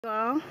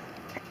Well,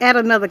 at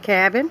another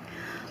cabin.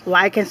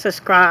 Like and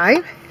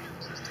subscribe.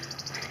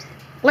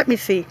 Let me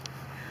see.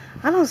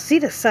 I don't see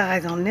the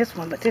size on this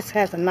one, but this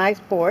has a nice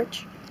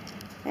porch,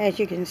 as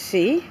you can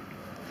see.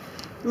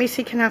 Let me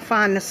see, can I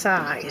find the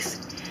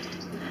size?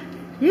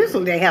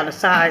 Usually they have the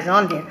size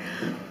on here,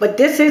 but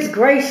this is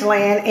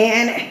Graceland,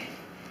 and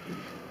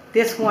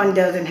this one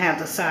doesn't have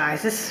the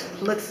size. This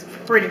looks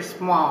pretty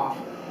small.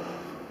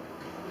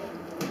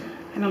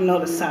 I don't know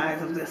the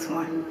size of this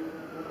one.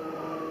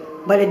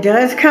 But it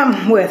does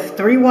come with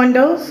 3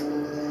 windows.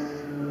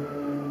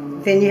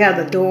 Then you have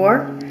the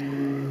door.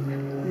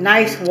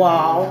 Nice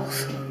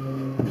walls.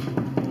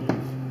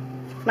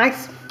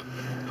 Nice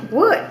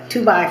wood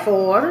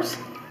 2x4s.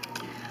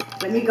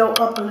 Let me go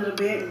up a little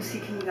bit and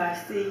see, can you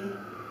guys see?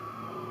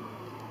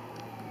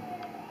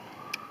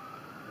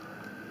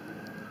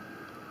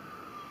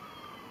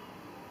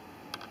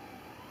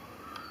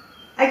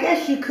 I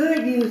guess you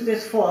could use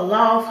this for a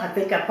loft. I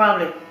think I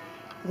probably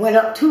went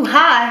up too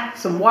high.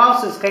 Some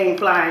waltzes came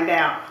flying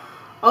down.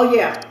 Oh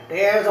yeah,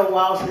 there's a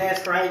waltz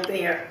nest right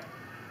there.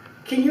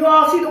 Can you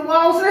all see the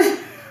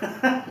waltzes?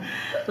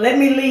 Let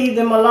me leave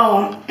them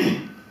alone.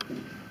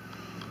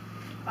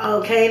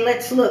 Okay,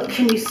 let's look.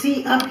 Can you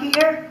see up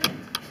here?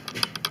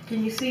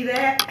 Can you see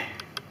that?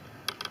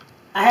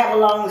 I have a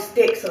long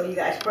stick so you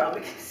guys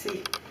probably can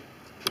see.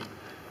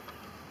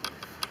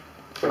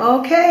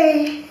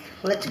 Okay,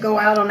 let's go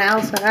out on the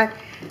outside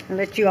and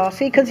let you all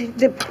see, because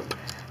the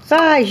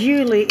size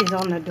usually is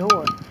on the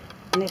door,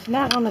 and it's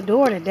not on the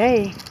door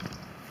today.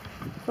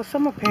 For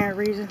some apparent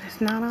reason, it's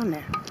not on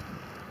there.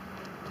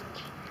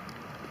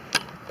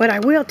 But I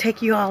will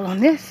take you all on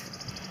this.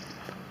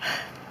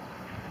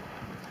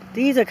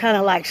 These are kind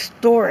of like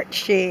storage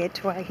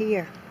sheds right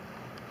here.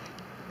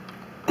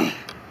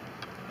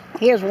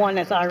 Here's one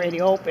that's already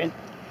open.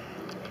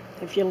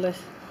 If you're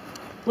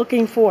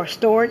looking for a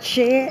storage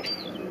shed,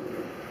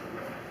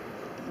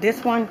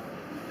 this one,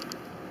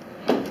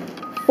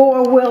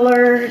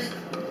 4-wheelers,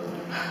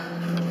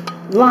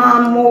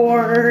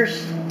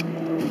 lawnmowers.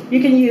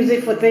 You can use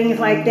it for things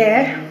like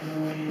that.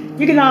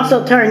 You can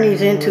also turn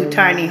these into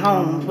tiny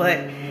homes,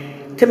 but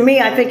to me,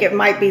 I think it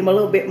might be a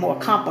little bit more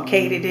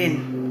complicated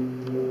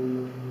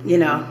in, you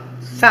know,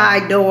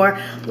 side door.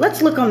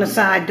 Let's look on the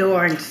side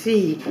door and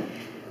see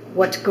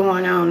what's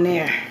going on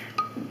there.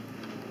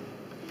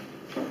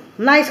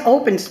 Nice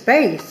open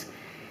space.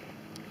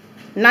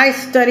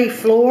 Nice study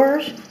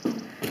floors.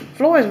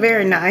 Floor is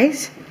very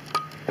nice.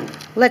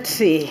 Let's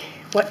see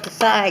what the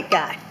side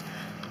got.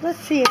 Let's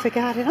see if it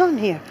got it on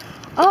here.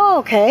 Oh,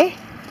 okay.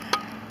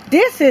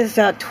 This is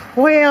a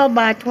 12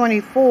 by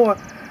 24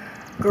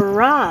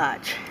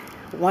 garage.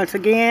 Once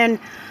again,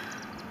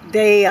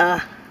 they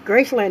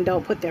Graceland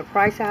don't put their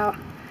price out,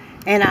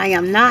 and I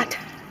am not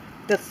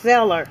the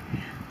seller.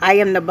 I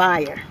am the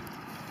buyer.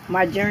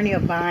 My journey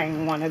of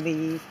buying one of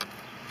these.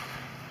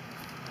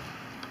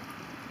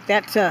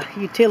 That's a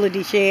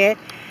utility shed,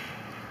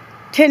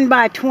 10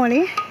 by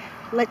 20.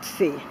 Let's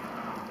see.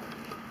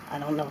 I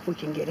don't know if we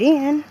can get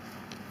in.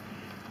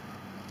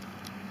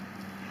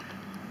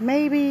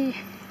 Maybe,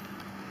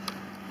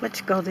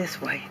 let's go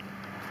this way.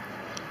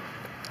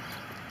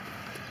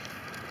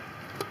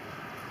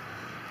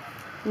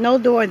 No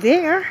door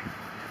there.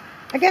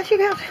 I guess you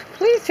have to,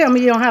 please tell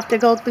me you don't have to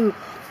go through,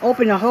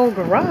 open the whole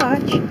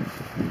garage.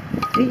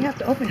 Do you have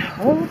to open the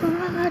whole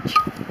garage?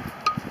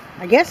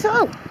 I guess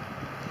so.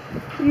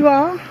 You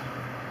all.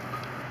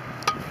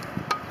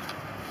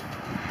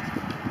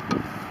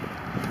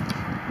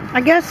 I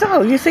guess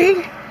so. You see?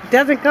 It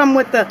doesn't come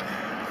with the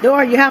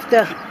door. You have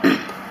to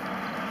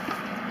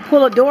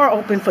pull a door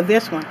open for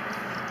this one.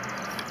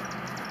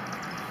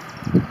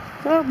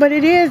 So, but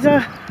it is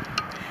a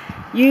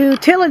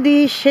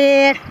utility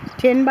shed,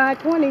 10 by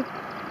 20.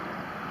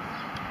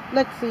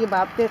 Let's see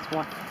about this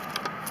one.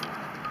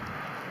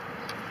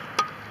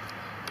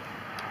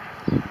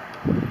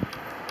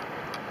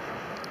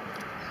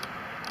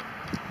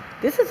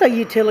 This is a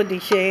utility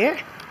shed.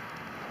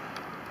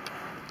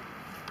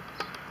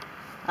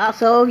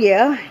 Also,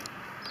 yeah.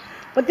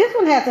 But this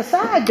one has a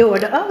side door.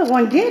 The other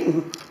one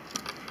didn't.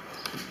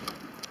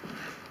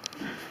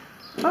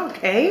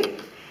 Okay.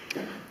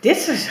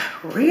 This is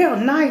real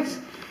nice.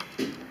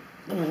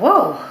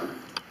 Whoa.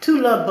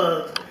 2 love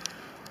bugs.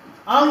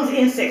 All these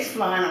insects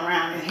flying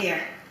around in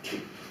here.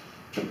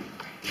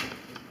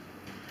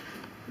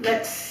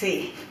 Let's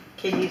see.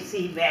 Can you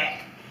see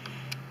back?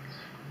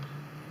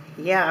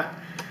 Yeah.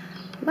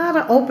 A lot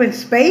of open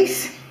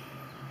space.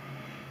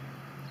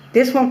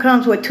 This one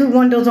comes with 2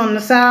 windows on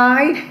the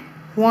side.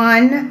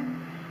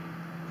 1,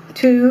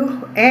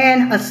 2,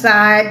 and a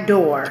side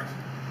door.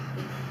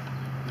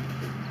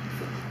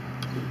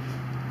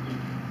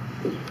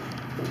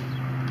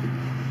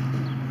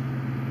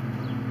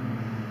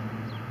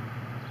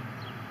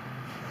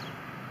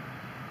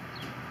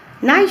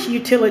 Nice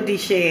utility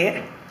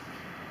shed.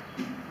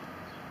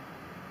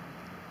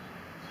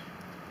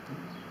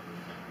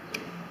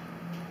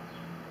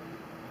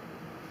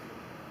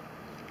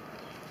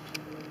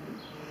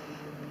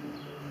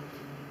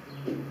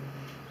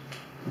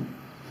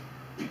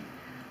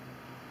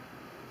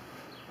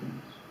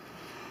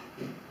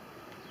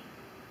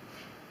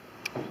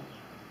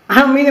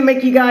 don't mean to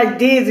make you guys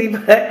dizzy,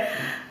 but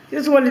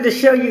just wanted to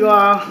show you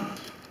all.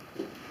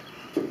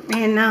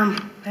 And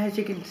as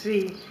you can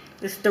see,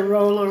 this is the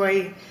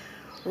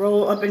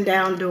roll up and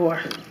down door.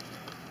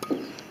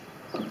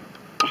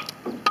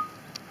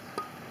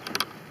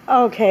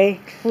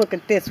 Okay, look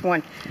at this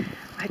one.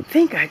 I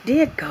think I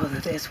did go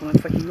to this one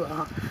for you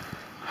all.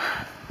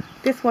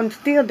 This one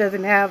still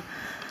doesn't have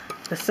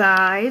the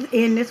size,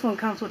 and this one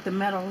comes with the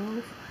metal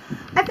roof.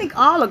 I think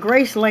all of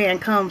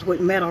Graceland comes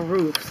with metal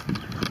roofs.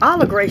 All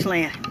of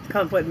Graceland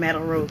comes with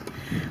metal roofs.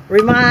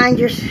 Remind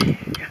you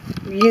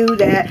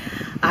that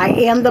I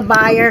am the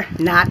buyer,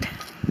 not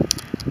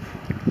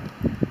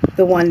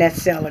the one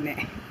that's selling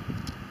it.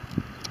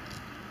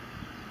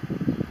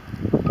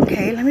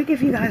 Okay, let me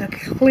give you guys a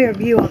clear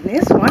view on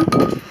this one.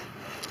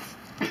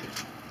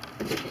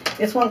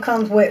 This one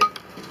comes with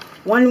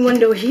one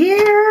window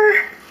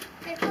here.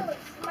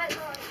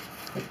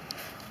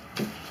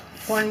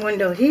 One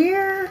window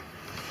here.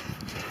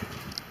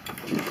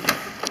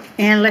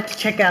 And let's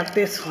check out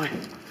this one.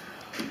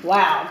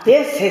 Wow,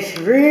 this is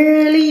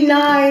really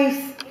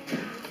nice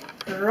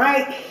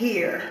right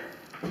here.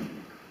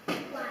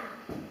 Wow.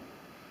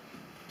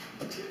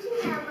 Did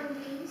you have one of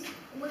these?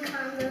 What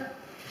kind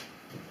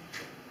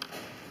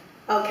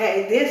of?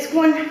 Okay, this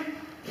one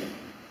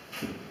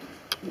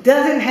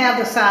doesn't have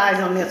the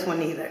size on this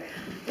one either.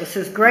 This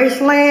is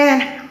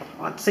Graceland.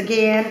 Once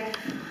again,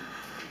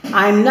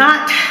 I'm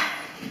not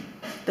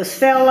the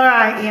seller,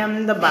 I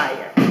am the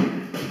buyer.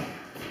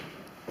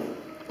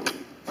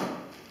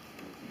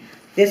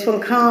 This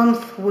one comes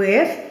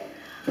with,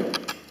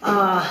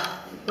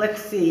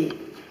 let's see,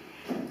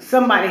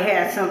 somebody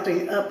had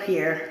something up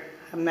here.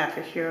 I'm not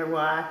for sure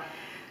why,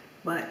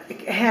 but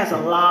it has a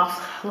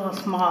loft, a little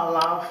small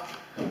loft.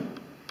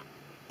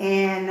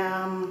 And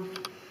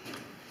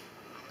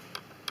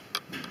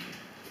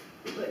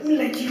let me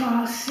let you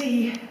all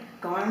see,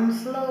 going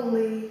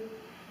slowly,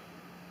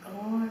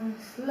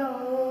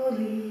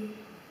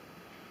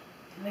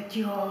 let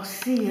you all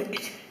see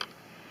it.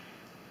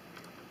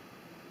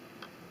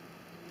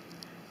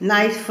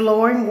 Nice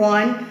flooring,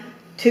 1,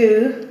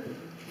 2,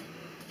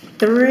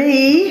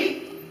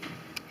 3,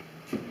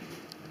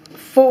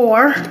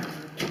 4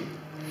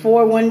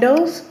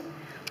 windows,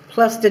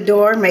 plus the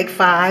door, make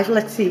 5.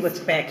 Let's see what's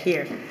back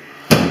here.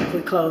 If we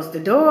close the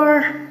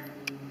door,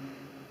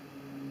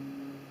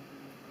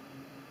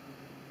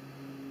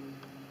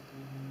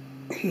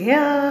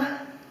 yeah.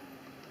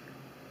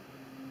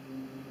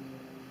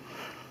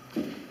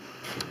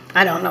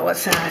 I don't know what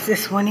size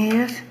this one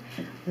is.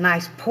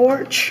 Nice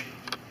porch.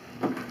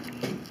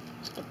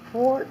 The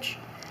porch.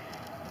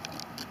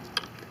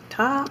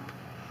 Top.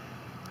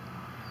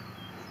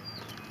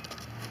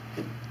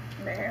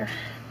 There.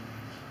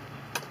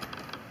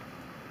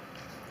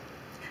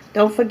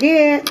 Don't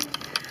forget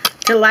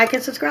to like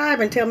and subscribe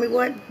and tell me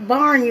what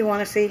barn you want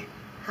to see.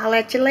 I'll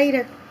at you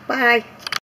later. Bye.